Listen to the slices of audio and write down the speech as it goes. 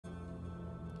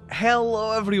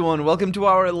Hello everyone, welcome to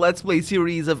our Let's Play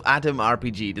series of A.T.O.M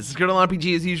RPG. This is Colonel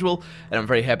RPG as usual, and I'm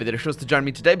very happy that you're chose to join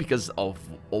me today because of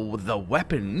the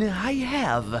weapon I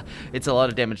have. It's a lot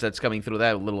of damage that's coming through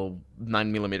that little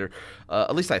 9mm.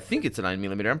 At least I think it's a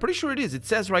 9mm. I'm pretty sure it is. It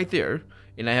says right there,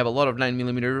 and I have a lot of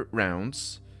 9mm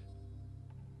rounds.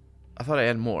 I thought I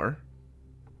had more.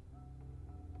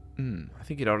 I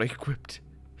think it already equipped.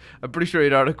 I'm pretty sure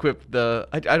it auto-equipped the...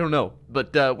 I don't know,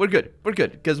 but we're good,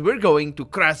 because we're going to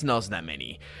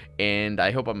Krasnoznamenny, and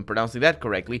I hope I'm pronouncing that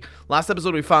correctly. Last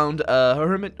episode we found a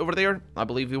hermit over there, I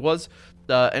believe it was,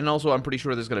 and also I'm pretty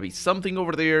sure there's gonna be something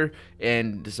over there,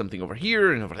 and something over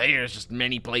here, and over there. There's just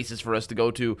many places for us to go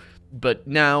to, but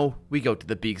now we go to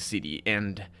the big city,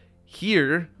 and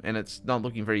here, and it's not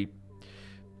looking very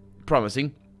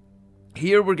promising,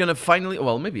 here we're gonna finally,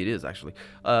 well, maybe it is actually,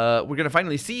 we're gonna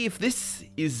finally see if this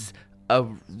is a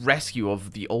rescue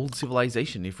of the old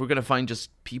civilization, if we're gonna find just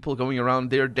people going around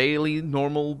their daily,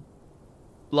 normal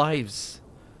lives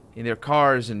in their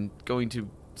cars and going to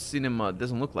cinema. It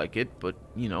doesn't look like it, but,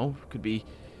 you know, could be,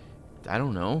 I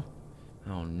don't know.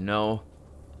 Oh no.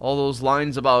 All those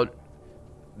lines about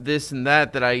this and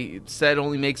that I said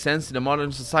only make sense in a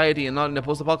modern society and not in a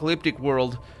post-apocalyptic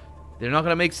world. They're not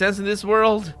gonna make sense in this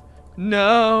world.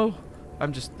 No,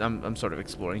 I'm sort of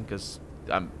exploring, because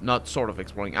I'm not sort of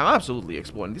exploring. I'm absolutely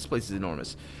exploring. This place is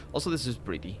enormous. Also, this is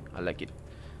pretty. I like it.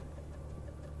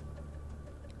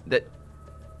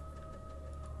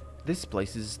 This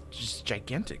place is just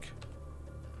gigantic.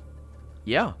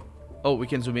 Yeah. Oh, we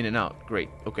can zoom in and out. Great.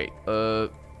 Okay. Well,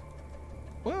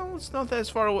 it's not as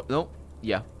far away. No.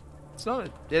 Yeah. It's not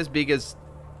as big as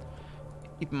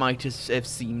it might have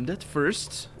seemed at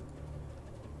first.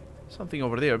 Something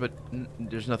over there, but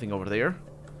there's nothing over there.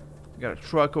 We got a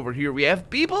truck over here. We have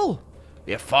people!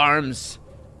 We have farms!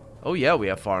 Oh yeah, we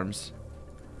have farms.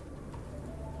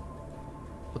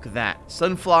 Look at that.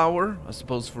 Sunflower, I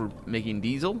suppose for making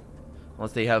diesel.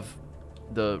 Unless they have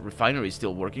the refinery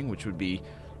still working, which would be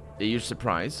a huge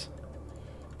surprise.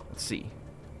 Let's see.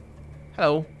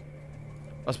 Hello.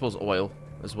 I suppose oil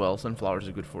as well. Sunflowers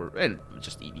are good for... and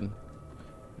just eating.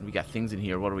 And we got things in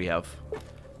here. What do we have?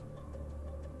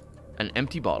 An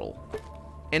empty bottle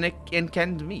and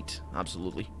canned meat,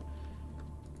 absolutely.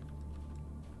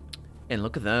 And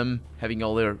look at them having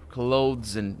all their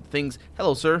clothes and things.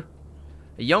 Hello, sir.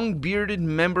 A young bearded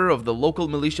member of the local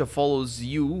militia follows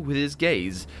you with his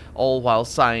gaze, all while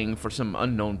sighing for some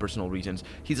unknown personal reasons.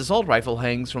 His assault rifle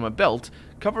hangs from a belt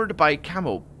covered by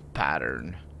camo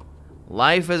pattern.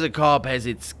 Life as a cop has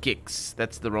its kicks.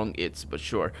 That's the wrong "it's," but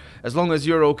sure. As long as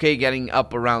you're okay getting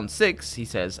up around 6, he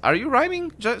says. Are you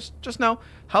rhyming just now?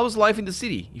 How's life in the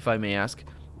city, if I may ask?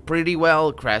 Pretty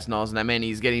well. Krasnoznamenny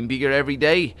is getting bigger every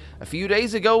day. A few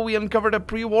days ago, we uncovered a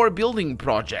pre-war building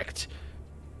project.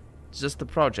 Just a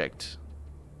project.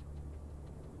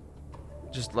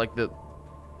 Just like the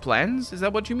plans? Is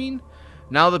that what you mean?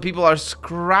 Now the people are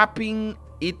scrapping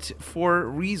it for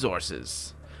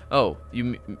resources. Oh,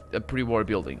 a pre-war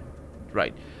building.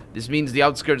 Right. This means the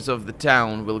outskirts of the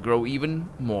town will grow even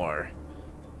more.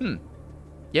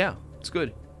 Yeah, it's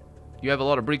good. You have a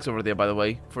lot of bricks over there, by the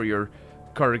way, for your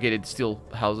corrugated steel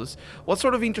houses. What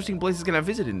sort of interesting places can I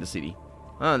visit in the city?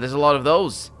 There's a lot of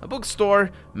those. A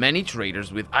bookstore, many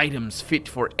traders with items fit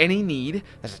for any need.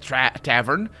 There's a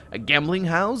tavern, a gambling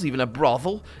house, even a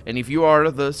brothel. And if you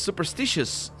are the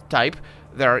superstitious type,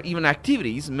 there are even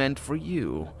activities meant for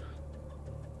you.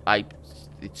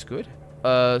 It's good.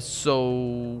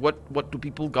 So what do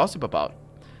people gossip about?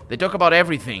 They talk about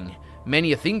everything.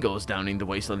 Many a thing goes down in the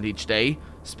wasteland each day.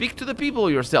 Speak to the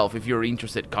people yourself if you're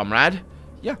interested, comrade.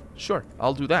 Yeah, sure,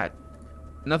 I'll do that.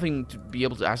 Nothing to be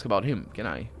able to ask about him, can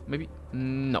I? Maybe?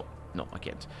 No, I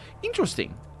can't.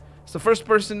 Interesting. It's the first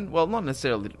person, well, not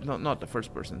necessarily, not the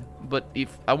first person, but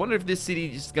I wonder if this city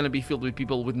is gonna be filled with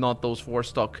people with not those 4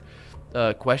 stock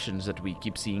questions that we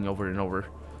keep seeing over and over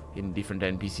in different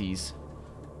NPCs.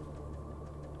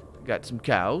 Got some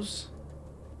cows.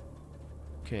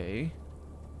 Okay.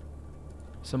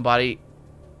 Somebody.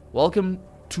 Welcome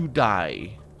to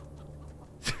die.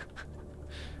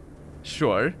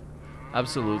 Sure.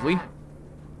 Absolutely.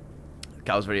 The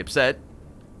cow's very upset.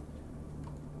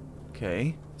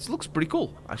 Okay. This looks pretty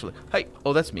cool, actually. Hi.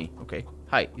 Oh, that's me. Okay.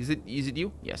 Hi. Is it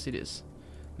you? Yes, it is.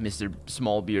 Mr.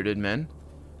 Small Bearded Man.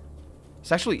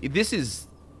 It's actually, this is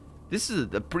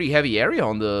a pretty heavy area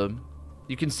on the...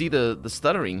 You can see the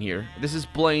stuttering here. This is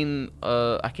plain...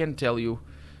 I can't tell you...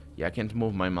 Yeah, I can't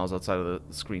move my mouse outside of the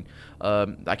screen.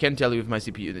 I can't tell you if my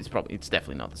CPU... It's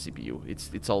definitely not the CPU.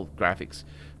 It's all graphics.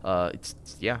 It's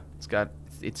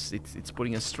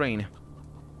putting a strain.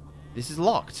 This is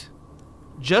locked.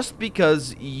 Just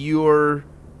because you're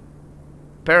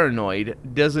paranoid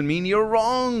doesn't mean you're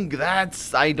wrong.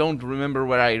 I don't remember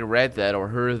where I read that or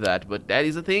heard that, but that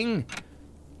is a thing.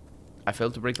 I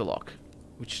failed to break the lock.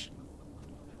 Which...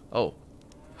 Oh.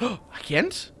 I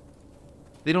can't?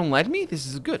 They don't let me? This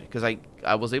is good, because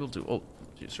I was able to... Oh,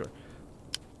 sure.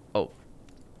 Oh.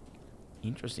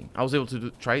 Interesting. I was able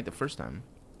to try it the first time.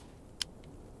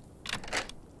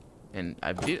 And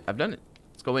I've done it.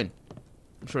 Let's go in.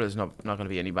 I'm sure there's not going to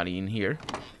be anybody in here.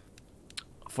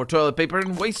 For toilet paper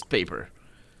and waste paper.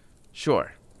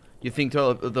 Sure. You think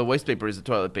the waste paper is the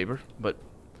toilet paper, but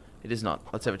it is not.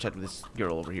 Let's have a chat with this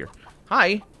girl over here.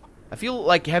 Hi. I feel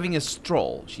like having a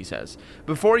stroll, she says.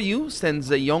 Before you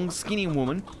stands a young skinny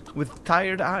woman with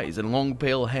tired eyes and long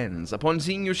pale hands. Upon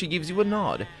seeing you, she gives you a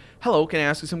nod. Hello, can I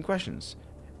ask you some questions?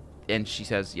 And she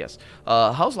says yes.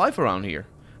 How's life around here?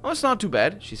 Oh, it's not too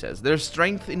bad, she says. There's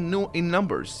strength in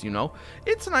numbers, you know.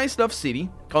 It's a nice enough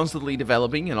city, constantly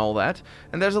developing and all that.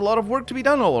 And there's a lot of work to be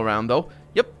done all around, though.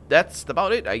 Yep, that's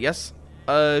about it, I guess.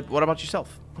 What about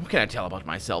yourself? What can I tell about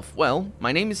myself? Well,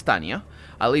 my name is Tanya.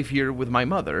 I live here with my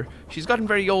mother. She's gotten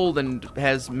very old and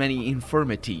has many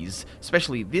infirmities,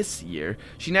 especially this year.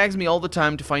 She nags me all the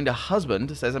time to find a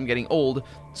husband, says I'm getting old,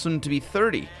 soon to be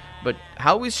 30. But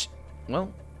how is she...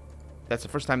 Well... That's the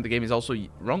first time the game is also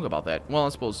wrong about that. Well, I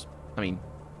suppose, I mean,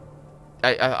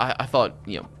 I thought,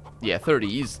 you know, yeah,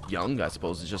 30 is young, I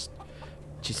suppose. It's just,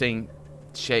 she's saying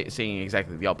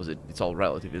exactly the opposite. It's all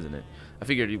relative, isn't it? I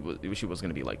figured she was going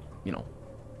to be like, you know,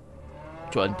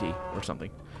 20 or something.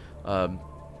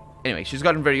 Anyway, she's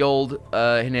gotten very old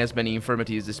and has many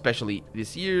infirmities, especially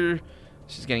this year.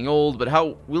 She's getting old, but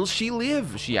how will she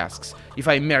live, she asks, if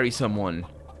I marry someone?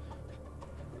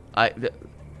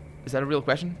 Is that a real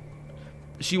question?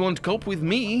 She won't cope with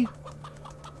me.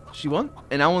 She won't,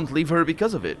 and I won't leave her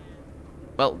because of it.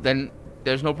 Well, then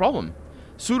there's no problem.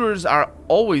 Suitors are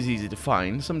always easy to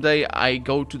find. Someday I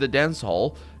go to the dance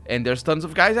hall, and there's tons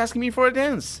of guys asking me for a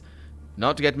dance.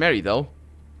 Not to get married, though.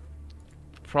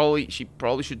 She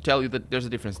probably should tell you that there's a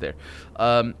difference there.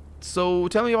 So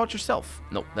tell me about yourself.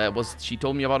 No, she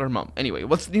told me about her mom. Anyway,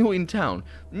 what's new in town?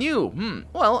 New?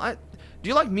 Well, do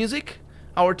you like music?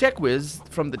 Our tech whiz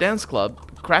from the dance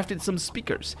club crafted some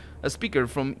speakers. A speaker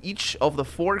from each of the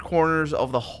 4 corners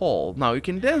of the hall. Now you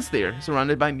can dance there,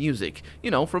 surrounded by music. You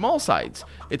know, from all sides.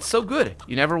 It's so good,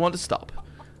 you never want to stop.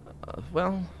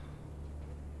 Well...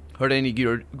 Heard any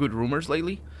good rumors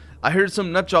lately? I heard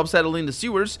some nutjob settled in the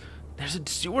sewers. There's a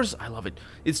sewers? I love it.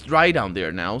 It's dry down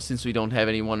there now, since we don't have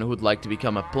anyone who would like to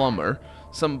become a plumber.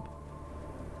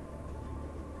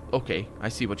 Okay, I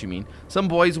see what you mean. Some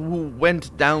boys who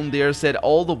went down there said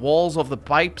all the walls of the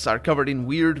pipes are covered in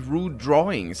weird, rude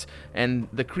drawings. And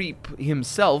the creep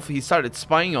himself, he started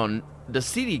spying on the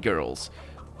city girls.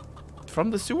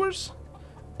 From the sewers?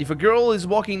 If a girl is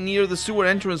walking near the sewer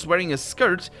entrance wearing a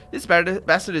skirt, this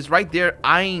bastard is right there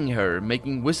eyeing her,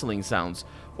 making whistling sounds.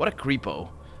 What a creepo.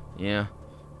 Yeah,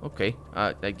 okay.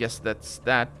 I guess that's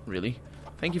that, really.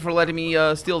 Thank you for letting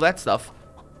me steal that stuff.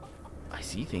 I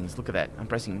see things. Look at that. I'm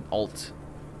pressing Alt.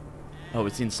 Oh,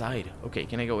 it's inside. Okay,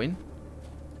 can I go in?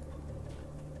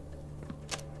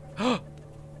 I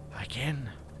can.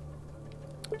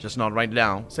 Just not right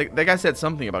now. So, that guy said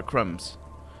something about crumbs.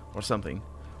 Or something.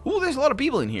 Ooh, there's a lot of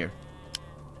people in here.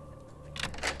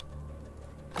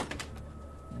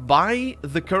 Buy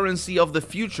the currency of the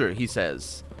future, he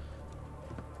says.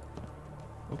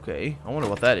 Okay, I wonder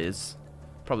what that is.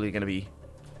 Probably gonna be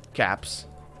caps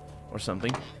or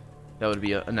something. That would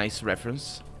be a nice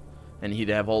reference. And he'd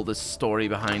have all this story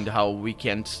behind how we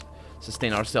can't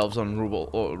sustain ourselves on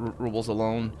rubles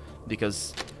alone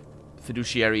because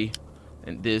fiduciary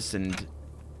and this and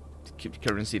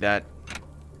currency that.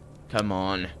 Come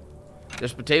on.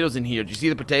 There's potatoes in here. Do you see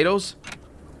the potatoes?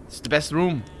 It's the best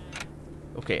room.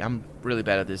 Okay, I'm really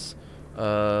bad at this.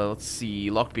 Let's see.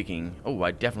 Lockpicking. Oh,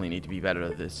 I definitely need to be better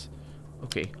at this.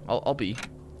 Okay, I'll be.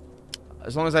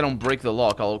 As long as I don't break the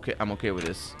lock, I'm okay with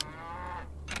this.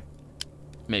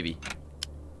 Maybe.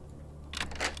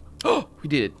 Oh, we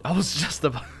did it. I was just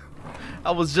about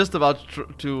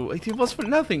to it was for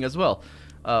nothing as well.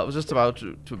 I was just about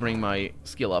to bring my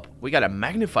skill up. We got a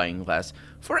magnifying glass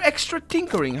for extra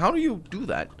tinkering. How do you do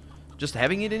that? Just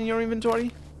having it in your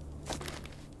inventory?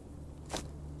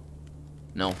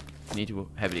 No, you need to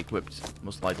have it equipped,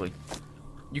 most likely.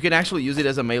 You can actually use it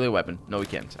as a melee weapon. No, you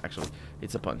can't, actually.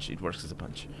 It's a punch. It works as a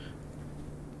punch.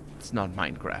 It's not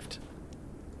Minecraft.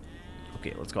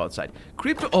 Okay, let's go outside.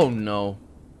 Crypto. Oh, no.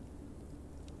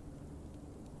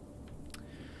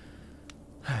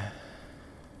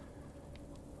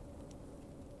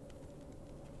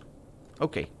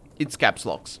 Okay, it's caps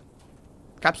locks.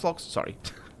 Caps locks? Sorry.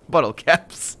 Bottle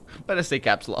caps. Let us say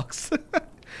caps locks.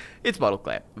 It's bottle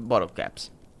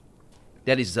caps.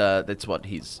 That's what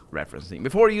he's referencing.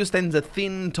 Before you stands a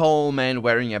thin, tall man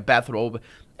wearing a bathrobe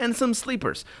and some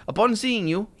sleepers. Upon seeing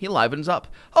you, he livens up.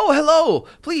 Oh, hello!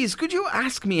 Please, could you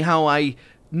ask me how I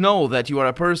know that you are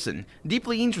a person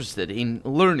deeply interested in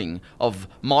learning of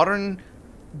modern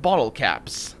bottle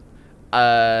caps?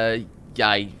 How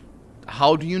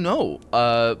do you know?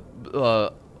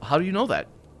 How do you know that?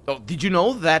 Oh, did you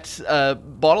know that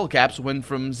bottle caps went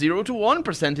from 0 to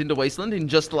 1% in the wasteland in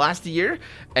just last year?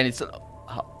 And it's...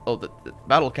 the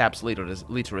battle caps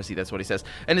literacy, that's what he says.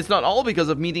 And it's not all because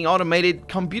of meeting automated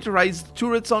computerized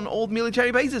turrets on old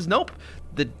military bases. Nope.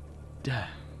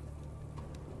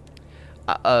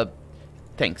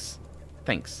 Thanks.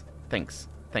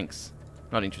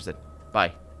 Not interested.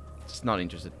 Bye. Just not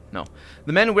interested. No.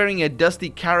 The man wearing a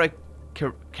dusty karate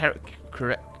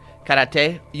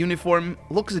uniform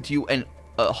looks at you and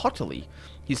haughtily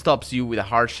he stops you with a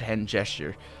harsh hand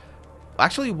gesture.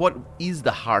 Actually, what is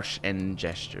the harsh hand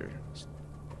gesture?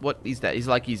 What is that? Is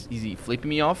he flipping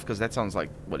me off? Because that sounds like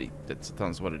what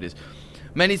it is.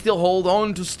 Many still hold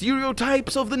on to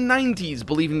stereotypes of the 90s,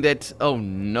 believing that, oh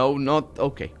no, not,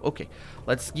 okay.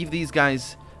 Let's give these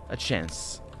guys a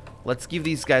chance.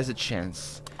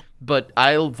 But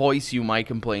I'll voice you my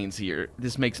complaints here.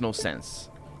 This makes no sense.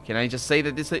 Can I just say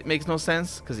that this makes no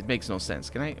sense? Because it makes no sense.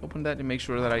 Can I open that and make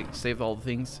sure that I saved all the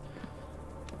things?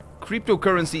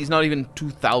 Cryptocurrency is not even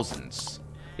 2000s.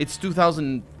 It's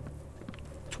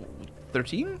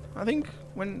 2013, I think,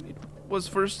 when it was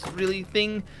first really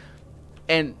thing.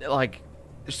 And, like,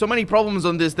 there's so many problems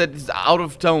on this that it's out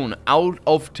of tone.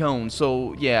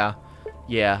 So, yeah.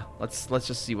 Let's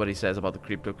just see what he says about the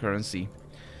cryptocurrency.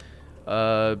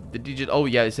 Oh,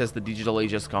 yeah, it says the digital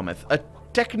age has cometh. A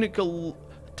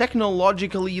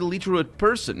technologically literate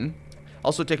person.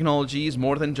 Also, technology is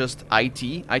more than just IT.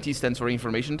 IT stands for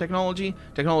information technology.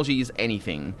 Technology is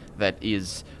anything that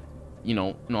is, you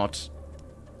know, not...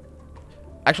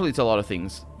 Actually, it's a lot of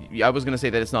things. I was gonna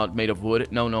say that it's not made of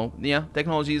wood. No. Yeah,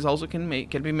 technology is also can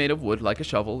be made of wood, like a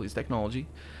shovel is technology.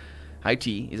 IT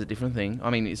is a different thing. I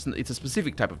mean, it's a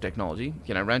specific type of technology.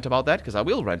 Can I rant about that? Because I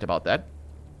will rant about that.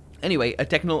 Anyway,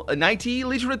 an IT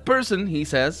literate person, he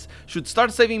says, should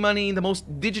start saving money in the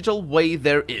most digital way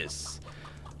there is.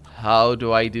 How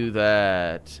do I do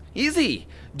that? Easy!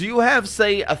 Do you have,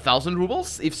 say, 1,000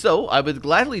 rubles? If so, I would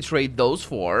gladly trade those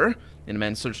for... And the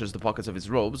man searches the pockets of his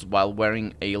robes while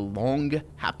wearing a long,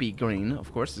 happy grin.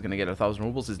 Of course, he's gonna get 1,000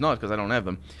 rubles. He's not, because I don't have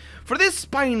them. For this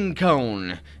pine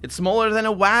cone. It's smaller than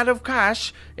a wad of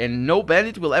cash, and no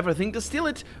bandit will ever think to steal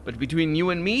it. But between you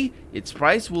and me, its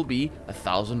price will be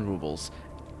 1,000 rubles.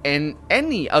 And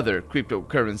any other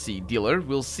cryptocurrency dealer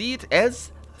will see it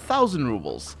as 1,000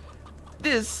 rubles.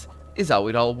 This is how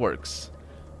it all works.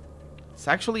 It's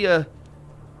actually a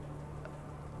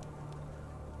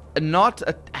not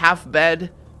a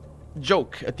half-bad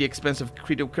joke at the expense of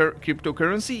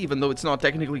cryptocurrency, even though it's not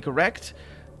technically correct.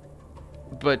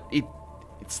 But it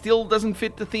still doesn't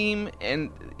fit the theme, and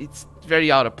it's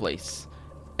very out of place.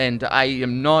 And I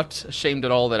am not ashamed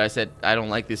at all that I said I don't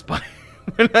like this pine.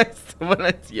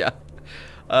 Yeah.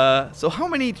 So how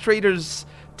many traders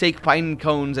take pine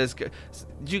cones as... Do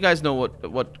you guys know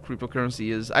what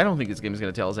cryptocurrency is? I don't think this game is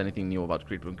going to tell us anything new about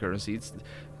cryptocurrency.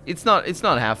 It's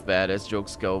not half bad as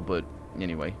jokes go, but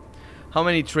anyway. How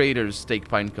many traders take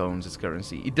pine cones as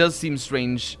currency? It does seem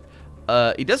strange.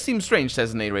 Says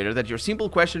the narrator, that your simple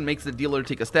question makes the dealer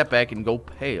take a step back and go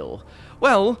pale.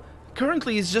 Well,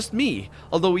 currently it's just me,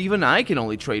 although even I can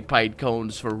only trade pine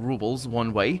cones for rubles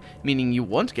one way, meaning you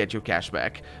won't get your cash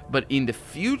back. But in the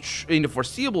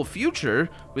foreseeable future,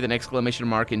 with an exclamation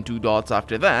mark and 2 dots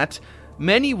after that,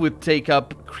 many would take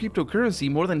up cryptocurrency,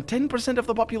 more than 10% of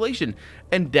the population,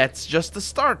 and that's just the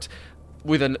start.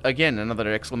 With again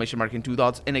another exclamation mark and 2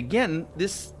 dots, and again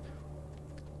this,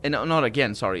 and not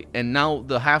again, sorry, and now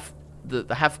the half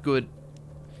good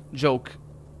joke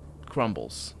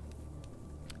crumbles.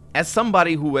 As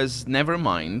somebody who has never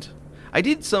mind, I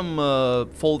did some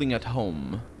folding at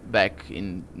home back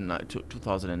in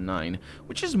 2009,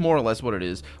 which is more or less what it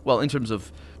is. Well, in terms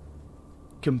of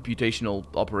computational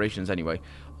operations, anyway.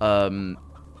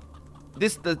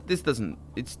 This doesn't.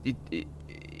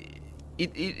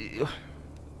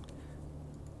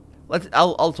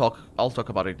 I'll talk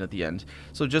about it at the end.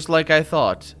 So just like I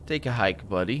thought, take a hike,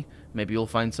 buddy. Maybe you'll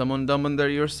find someone dumb under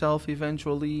yourself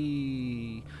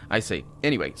eventually. I say.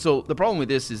 Anyway, so the problem with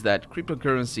this is that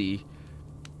cryptocurrency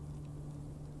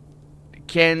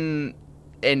can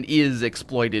and is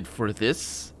exploited for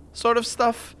this sort of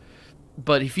stuff.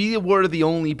 But if you were the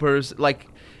only person, like,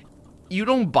 you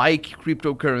don't buy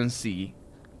cryptocurrency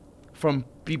from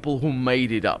people who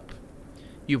made it up.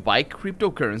 You buy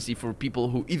cryptocurrency for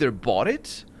people who either bought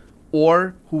it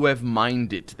or who have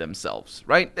mined it themselves,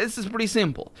 right? This is pretty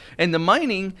simple. And the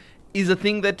mining is a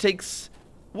thing that takes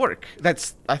work. I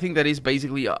think that is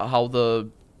basically how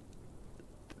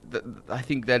I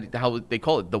think that how they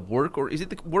call it, the work, or is it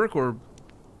the work or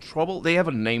trouble? They have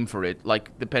a name for it,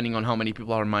 like depending on how many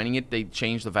people are mining it, they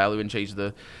change the value and change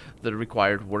the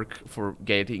required work for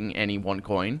getting any one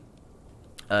coin.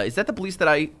 Is that the police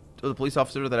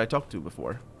officer that I talked to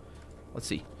before? Let's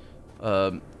see.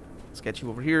 Let's get you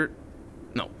over here.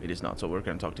 No, it is not, so we're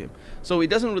gonna talk to him. So it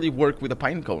doesn't really work with a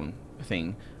pine cone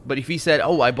thing, but if he said,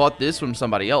 oh, I bought this from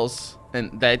somebody else,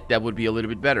 and that would be a little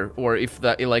bit better. Or if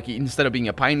that, like, instead of being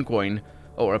a pine coin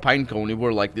or a pine cone, it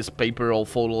were like this paper all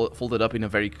folded up in a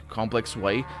very complex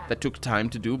way that took time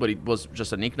to do, but it was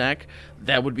just a knick-knack,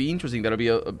 that would be interesting. That would be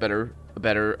a better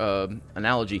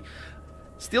analogy.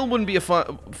 Still wouldn't be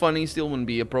funny, still wouldn't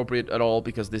be appropriate at all,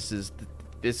 because the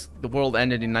world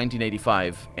ended in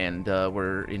 1985, and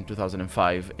we're in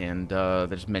 2005, and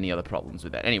there's many other problems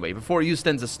with that. Anyway, before you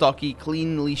stands a stocky,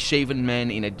 cleanly shaven man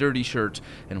in a dirty shirt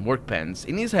and work pants.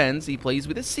 In his hands, he plays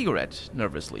with a cigarette,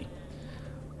 nervously.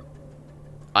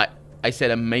 I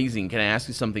said, amazing, can I ask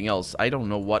you something else? I don't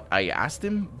know what I asked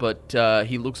him, but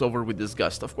he looks over with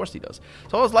disgust. Of course he does.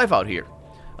 So how's life out here?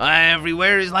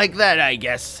 Everywhere is like that, I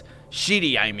guess.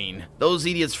 Shitty, I mean. Those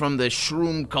idiots from the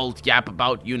shroom cult yap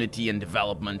about unity and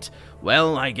development.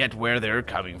 Well, I get where they're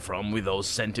coming from with those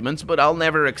sentiments, but I'll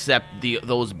never accept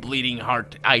those bleeding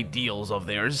heart ideals of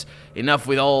theirs. Enough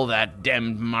with all that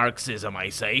damned Marxism, I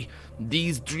say.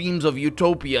 These dreams of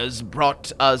utopias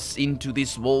brought us into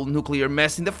this whole nuclear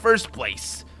mess in the first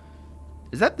place.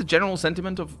 Is that the general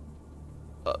sentiment of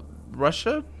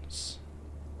Russia?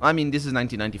 I mean, this is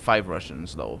 1995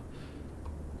 Russians, though.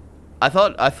 I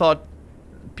thought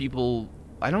people,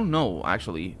 I don't know,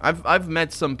 actually. I've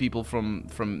met some people it's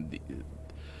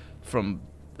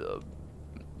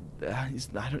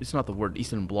not the word,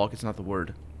 Eastern Bloc, it's not the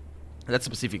word. That's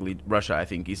specifically Russia, I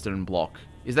think, Eastern Bloc.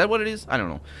 Is that what it is? I don't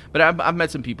know. But I've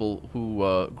met some people who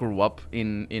grew up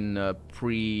in the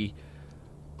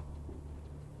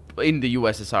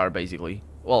USSR, basically.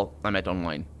 Well, I met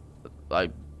online.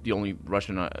 The only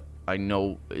Russian I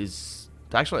know is...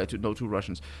 Actually, I know two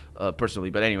Russians personally,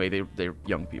 but anyway, they're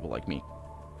young people like me.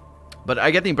 But I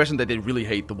get the impression that they really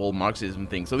hate the whole Marxism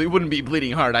thing, so they wouldn't be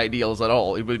bleeding heart ideals at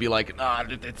all. It would be like, nah,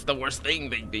 it's the worst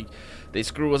thing. They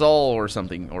screw us all or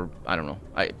something, or I don't know.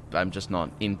 I'm just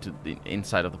not into the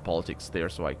inside of the politics there,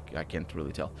 so I can't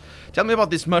really tell. Tell me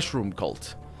about this mushroom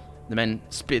cult. The man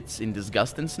spits in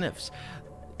disgust and sniffs,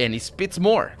 and he spits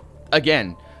more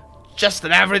again. Just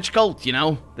an average cult, you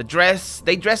know. They dress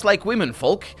like women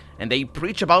folk, and they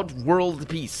preach about world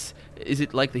peace. Is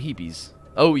it like the hippies?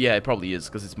 Oh yeah, it probably is,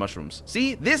 because it's mushrooms.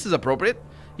 See, this is appropriate,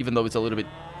 even though it's a little bit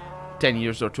 10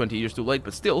 years or 20 years too late,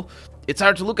 but still, it's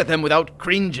hard to look at them without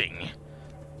cringing.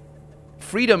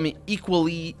 Freedom,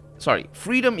 equality,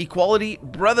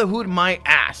 brotherhood, my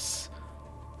ass.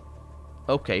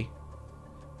 Okay.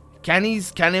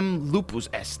 Canis canem lupus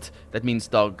est. That means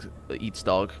dog eats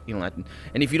dog in Latin.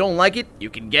 And if you don't like it,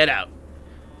 you can get out.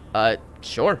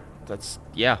 Sure. That's,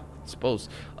 yeah, I suppose.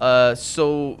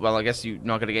 So, well, I guess you're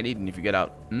not gonna get eaten if you get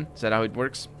out. Is that how it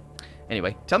works?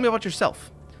 Anyway, tell me about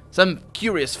yourself. Some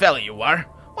curious fella you are.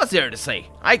 What's there to say?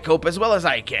 I cope as well as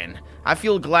I can. I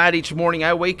feel glad each morning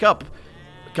I wake up,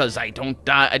 because I didn't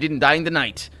die in the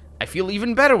night. I feel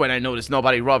even better when I notice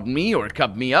nobody robbed me or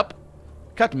cut me up.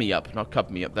 Cut me up, not cup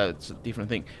me up, that's a different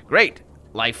thing. Great.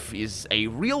 Life is a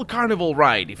real carnival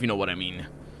ride, if you know what I mean.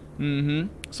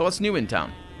 So what's new in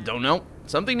town? Don't know.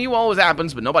 Something new always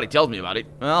happens, but nobody tells me about it.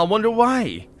 I wonder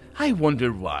why. Have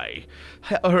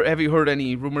you heard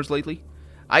any rumors lately?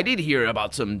 I did hear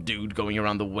about some dude going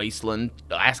around the wasteland,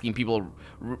 asking people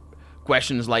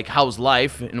questions like, how's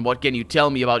life, and what can you tell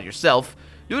me about yourself?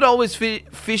 Dude always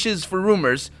fishes for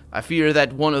rumors. I fear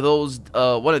that one of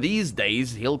these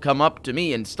days, he'll come up to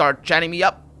me and start chatting me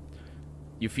up.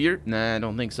 You fear? Nah, I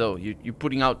don't think so. You're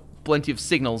putting out plenty of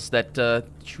signals that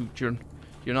you're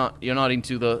not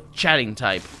into the chatting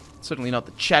type. Certainly not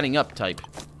the chatting up type.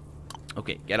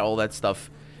 Okay, get all that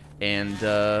stuff, and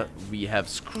we have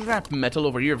scrap metal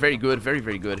over here. Very good, very,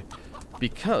 very good.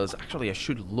 Because actually, I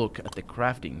should look at the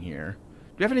crafting here.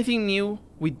 Do you have anything new?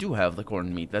 We do have the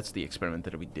corned meat. That's the experiment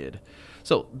that we did.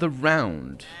 So, the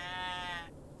round.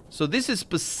 So, this is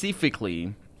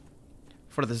specifically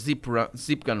for the zip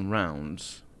gun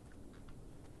rounds.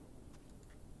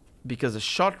 Because the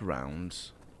shot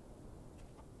rounds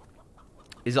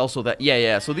is also that.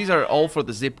 Yeah. So, these are all for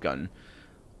the zip gun.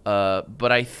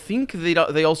 But I think they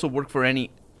also work for any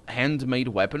handmade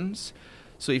weapons.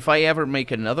 So if I ever make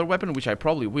another weapon, which I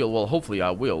probably will, well, hopefully I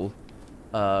will,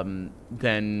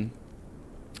 then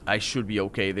I should be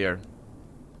okay there.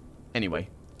 Anyway,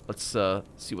 let's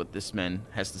see what this man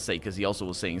has to say, because he also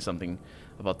was saying something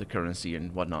about the currency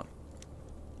and whatnot.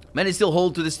 Many still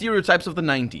hold to the stereotypes of the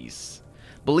 90s,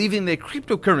 believing that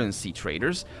cryptocurrency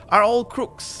traders are all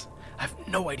crooks. I have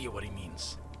no idea what he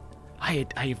means. I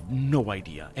have no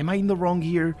idea. Am I in the wrong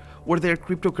here? Were there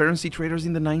cryptocurrency traders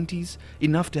in the 90s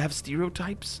enough to have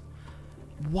stereotypes?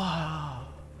 Wow.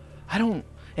 I don't...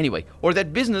 Anyway, or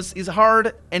that business is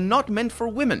hard and not meant for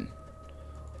women.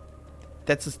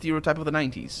 That's a stereotype of the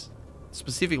 90s.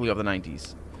 Specifically of the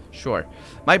 90s. Sure.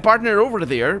 My partner over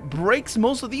there breaks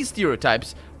most of these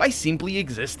stereotypes by simply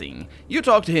existing. You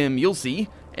talk to him, you'll see,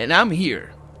 and I'm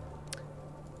here.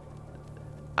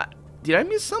 Did I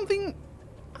miss something?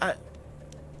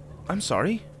 I'm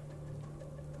sorry.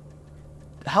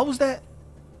 How was that?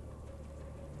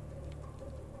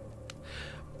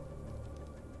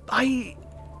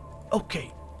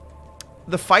 Okay.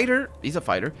 The fighter, he's a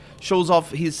fighter, shows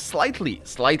off his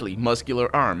slightly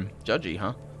muscular arm. Judgy,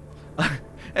 huh?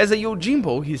 As a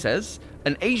Yojimbo, he says,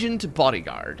 an Asian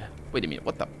bodyguard. Wait a minute,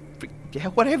 what the freak?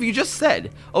 What have you just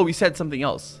said? Oh, he said something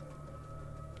else.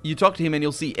 You talk to him and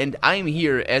you'll see. And I'm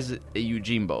here as a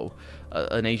Yojimbo,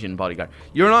 an Asian bodyguard.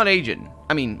 You're not Asian.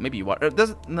 I mean, maybe you are.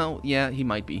 No, yeah, he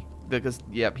might be. Because,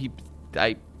 yeah,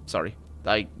 I'm sorry.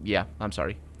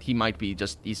 He might be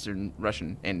just Eastern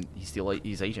Russian, and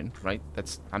he's Asian, right?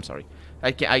 I'm sorry.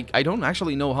 I don't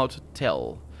actually know how to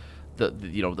tell the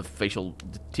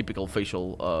typical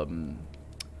facial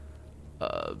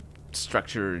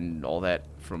structure and all that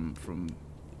from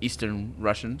Eastern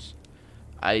Russians.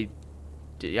 I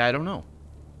don't know.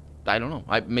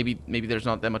 Maybe there's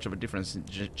not that much of a difference,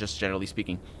 just generally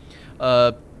speaking.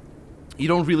 You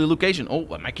don't really look Asian. Oh,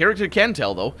 my character can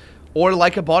tell though, or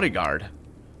like a bodyguard.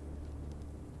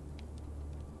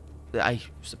 I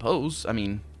suppose. I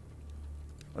mean,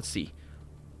 let's see.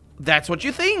 That's what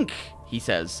you think, he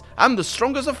says. I'm the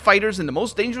strongest of fighters and the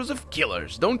most dangerous of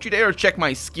killers. Don't you dare check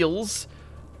my skills.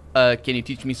 Can you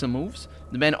teach me some moves?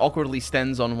 The man awkwardly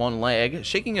stands on one leg.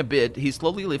 Shaking a bit, he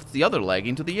slowly lifts the other leg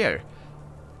into the air.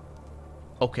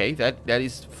 Okay, that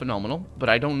is phenomenal, but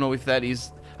I don't know if that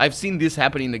is... I've seen this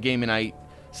happen in the game, and I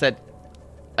said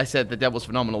that was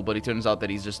phenomenal, but it turns out that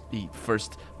he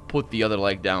first put the other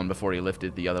leg down before he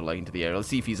lifted the other leg into the air. Let's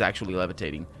see if he's actually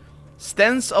levitating.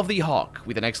 Stance of the Hawk,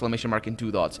 with an exclamation mark and 2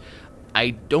 dots. I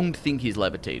don't think he's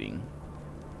levitating.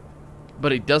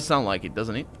 But it does sound like it,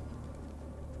 doesn't it?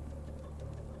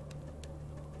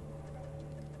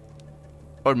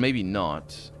 Or maybe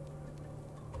not.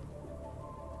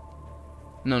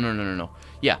 No.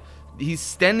 Yeah, he's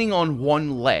standing on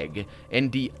one leg,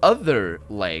 and the other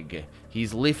leg,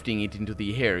 he's lifting it into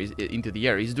the air.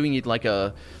 He's doing it like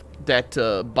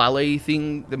that ballet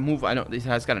thing. The move, I know this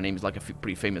has got a name. It's like a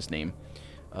pretty famous name.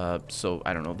 So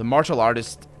I don't know. The martial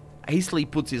artist hastily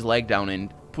puts his leg down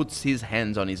and puts his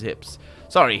hands on his hips.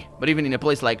 Sorry, but even in a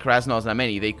place like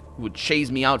Krasnoznamenny, they would chase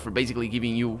me out for basically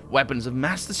giving you weapons of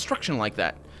mass destruction like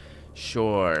that.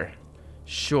 Sure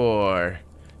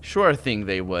thing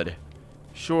they would.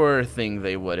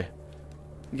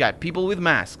 We got people with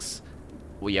masks.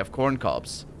 We have corn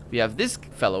cobs. We have this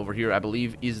fellow over here, I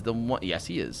believe, is the one. Yes,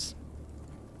 he is.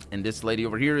 And this lady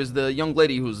over here is the young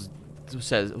lady whose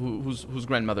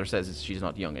grandmother says she's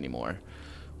not young anymore,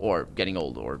 or getting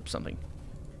old, or something.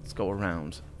 Let's go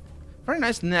around. Very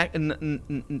nice knack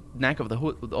of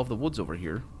the woods over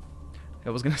here. I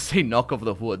was gonna say knock of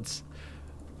the woods.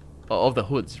 Of the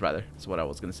hoods, rather. That's what I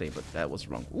was gonna say, but that was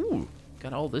wrong. Ooh,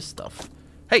 got all this stuff.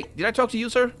 Hey, did I talk to you,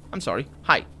 sir? I'm sorry.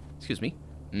 Hi. Excuse me.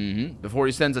 Before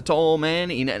he stands a tall man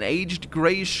in an aged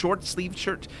gray short-sleeved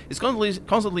shirt. He's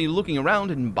constantly looking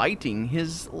around and biting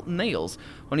his nails.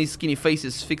 On his skinny face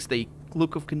is fixed a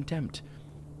look of contempt.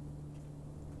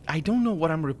 I don't know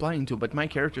what I'm replying to, but my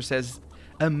character says,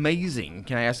 amazing.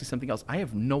 Can I ask you something else? I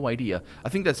have no idea. I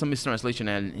think that's some mistranslation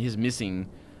and he's missing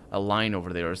a line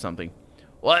over there or something.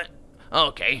 What?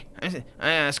 Okay.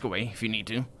 I ask away if you need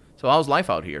to. So how's life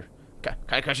out here?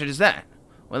 What question is that?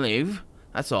 We live.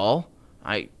 That's all.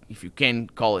 If you can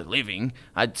call it living,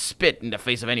 I'd spit in the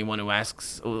face of anyone who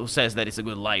says that it's a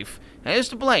good life. And who's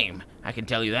to blame? I can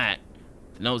tell you that.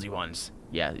 The nosy ones.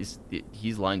 Yeah,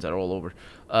 his lines are all over.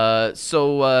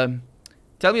 Tell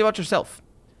me about yourself.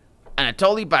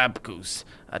 Anatoly Babkus,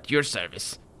 at your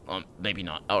service. Maybe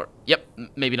not. Or, yep,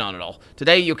 maybe not at all.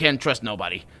 Today you can't trust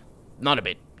nobody. Not a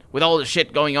bit. With all the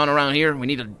shit going on around here, we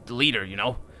need a leader, you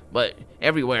know? But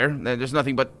everywhere, there's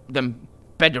nothing but them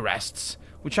pederasts.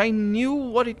 Which I knew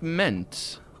what it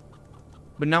meant.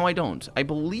 But now I don't. I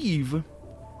believe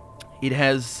It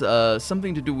has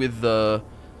something to do with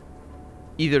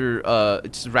either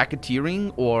it's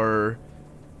racketeering or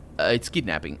it's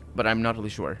kidnapping, but I'm not really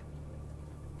sure.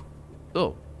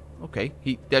 Oh, okay.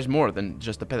 There's more than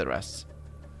just the pederasts.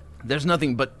 There's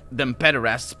nothing but them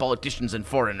pederasts, politicians, and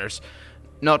foreigners.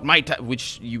 Not my type,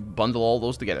 which you bundle all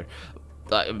those together.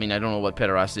 I mean, I don't know what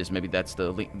pederast is. Maybe that's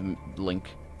the link.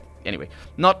 Anyway,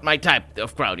 not my type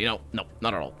of crowd, you know? No,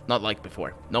 not at all. Not like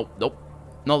before. Nope, nope.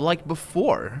 Not like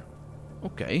before.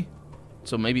 Okay.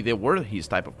 So maybe they were his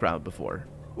type of crowd before.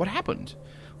 What happened?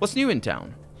 What's new in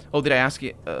town? Oh, did I ask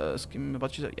you, him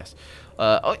about you? Yes.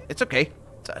 Oh, it's okay.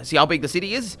 See how big the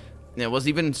city is? It was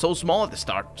even so small at the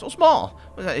start. So small.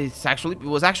 It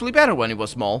was actually better when it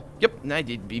was small. Yep,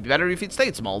 it'd be better if it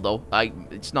stayed small, though.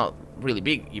 It's not really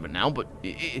big even now, but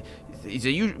big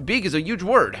is a huge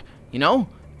word, you know?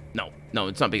 No,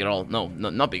 it's not big at all. No,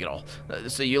 not big at all.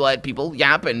 So you let people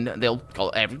yap, and they'll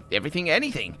call everything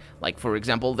anything. Like, for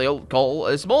example, they'll call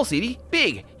a small city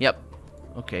big. Yep.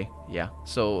 Okay, yeah.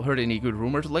 So, heard any good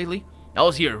rumors lately? I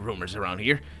always hear rumors around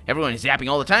here. Everyone is yapping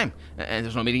all the time, and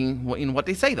there's no meaning in what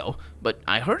they say, though. But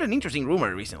I heard an interesting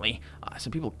rumor recently.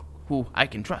 Some people whom I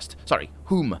can trust.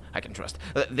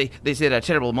 They said a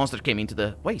terrible monster came into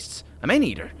the wastes. A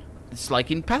man-eater. It's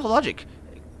like in Pathologic.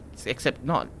 Except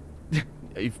not.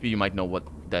 If you might know what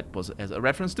that was as a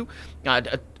reference to.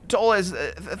 Tall as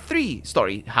a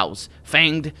 3-story house.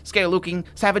 Fanged, scary-looking,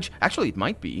 savage. Actually, it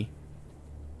might be.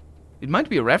 It might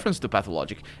be a reference to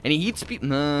Pathologic. And he eats people.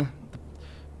 Nah.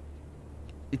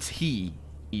 It's he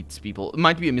eats people. It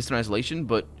might be a mistranslation,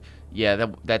 but yeah,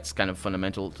 that's kind of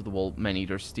fundamental to the whole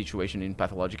man-eater situation in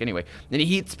Pathologic anyway. And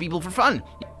he eats people for fun.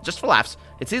 Just for laughs.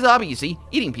 It's his hobby, you see.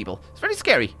 Eating people. It's very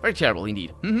scary. Very terrible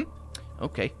indeed.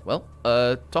 Okay, well,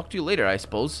 talk to you later, I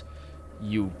suppose.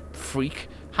 You freak.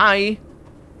 Hi.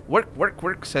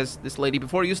 Work, says this lady.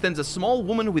 Before you stands a small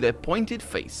woman with a pointed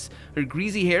face. Her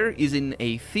greasy hair is in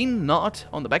a thin knot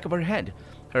on the back of her head.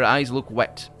 Her eyes look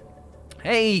wet.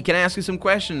 Hey, can I ask you some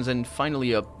questions? And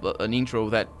finally, an intro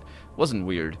that wasn't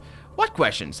weird. What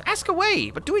questions? Ask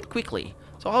away, but do it quickly.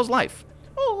 So how's life?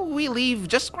 Oh, we live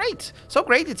just great. So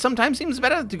great, it sometimes seems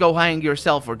better to go hang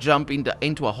yourself or jump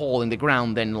into a hole in the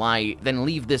ground than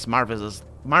leave this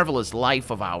marvelous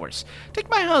life of ours. Take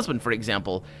my husband, for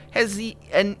example. Has he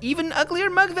an even uglier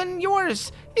mug than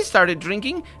yours? He started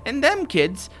drinking, and them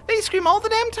kids, they scream all the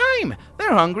damn time.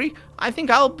 They're hungry. I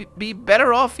think I'll be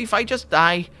better off if I just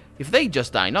die. If they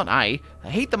just die, not I. I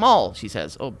hate them all, she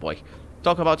says. Oh, boy.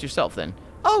 Talk about yourself, then.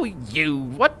 Oh,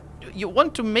 what? You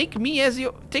want to take me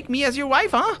as your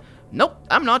wife, huh? Nope,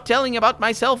 I'm not telling about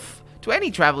myself to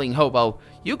any traveling hobo.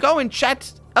 You go and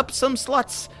chat up some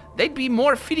sluts. They'd be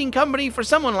more fitting company for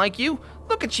someone like you.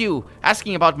 Look at you,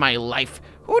 asking about my life.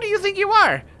 Who do you think you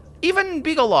are? Even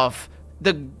Bigolov,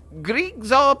 the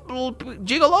Gigolo?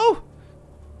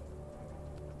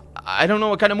 I don't know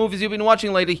what kind of movies you've been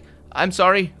watching lately. I'm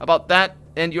sorry about that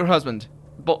and your husband.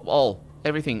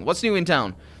 Everything. What's new in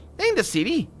town? In the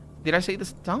city. Did I say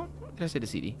this town? Did I say the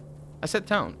city? I said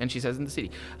town, and she says in the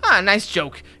city. Ah, nice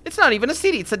joke. It's not even a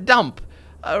city, it's a dump.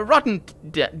 A rotten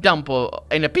dump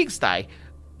in a pigsty.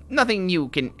 Nothing new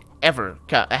can ever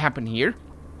happen here.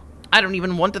 I don't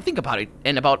even want to think about it,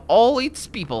 and about all its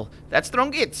people. That's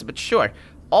strong its, but sure.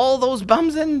 All those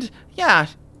bums and... yeah,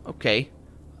 okay.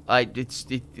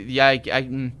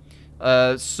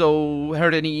 So,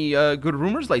 heard any good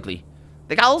rumors lately?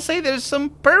 The gals say there's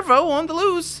some pervo on the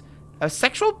loose. A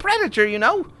sexual predator, you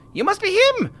know. You must be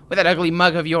him, with that ugly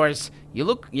mug of yours. You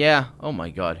look... yeah, oh my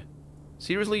god.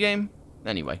 Seriously, game?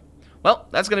 Anyway. Well,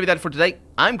 that's gonna be that for today.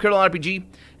 I'm Colonel RPG,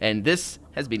 and this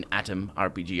has been Atom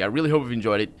RPG. I really hope you've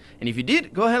enjoyed it. And if you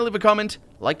did, go ahead and leave a comment.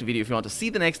 Like the video if you want to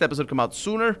see the next episode come out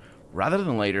sooner rather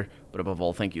than later. But above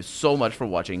all, thank you so much for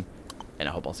watching, and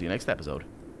I hope I'll see you next episode.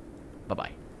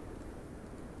 Bye-bye.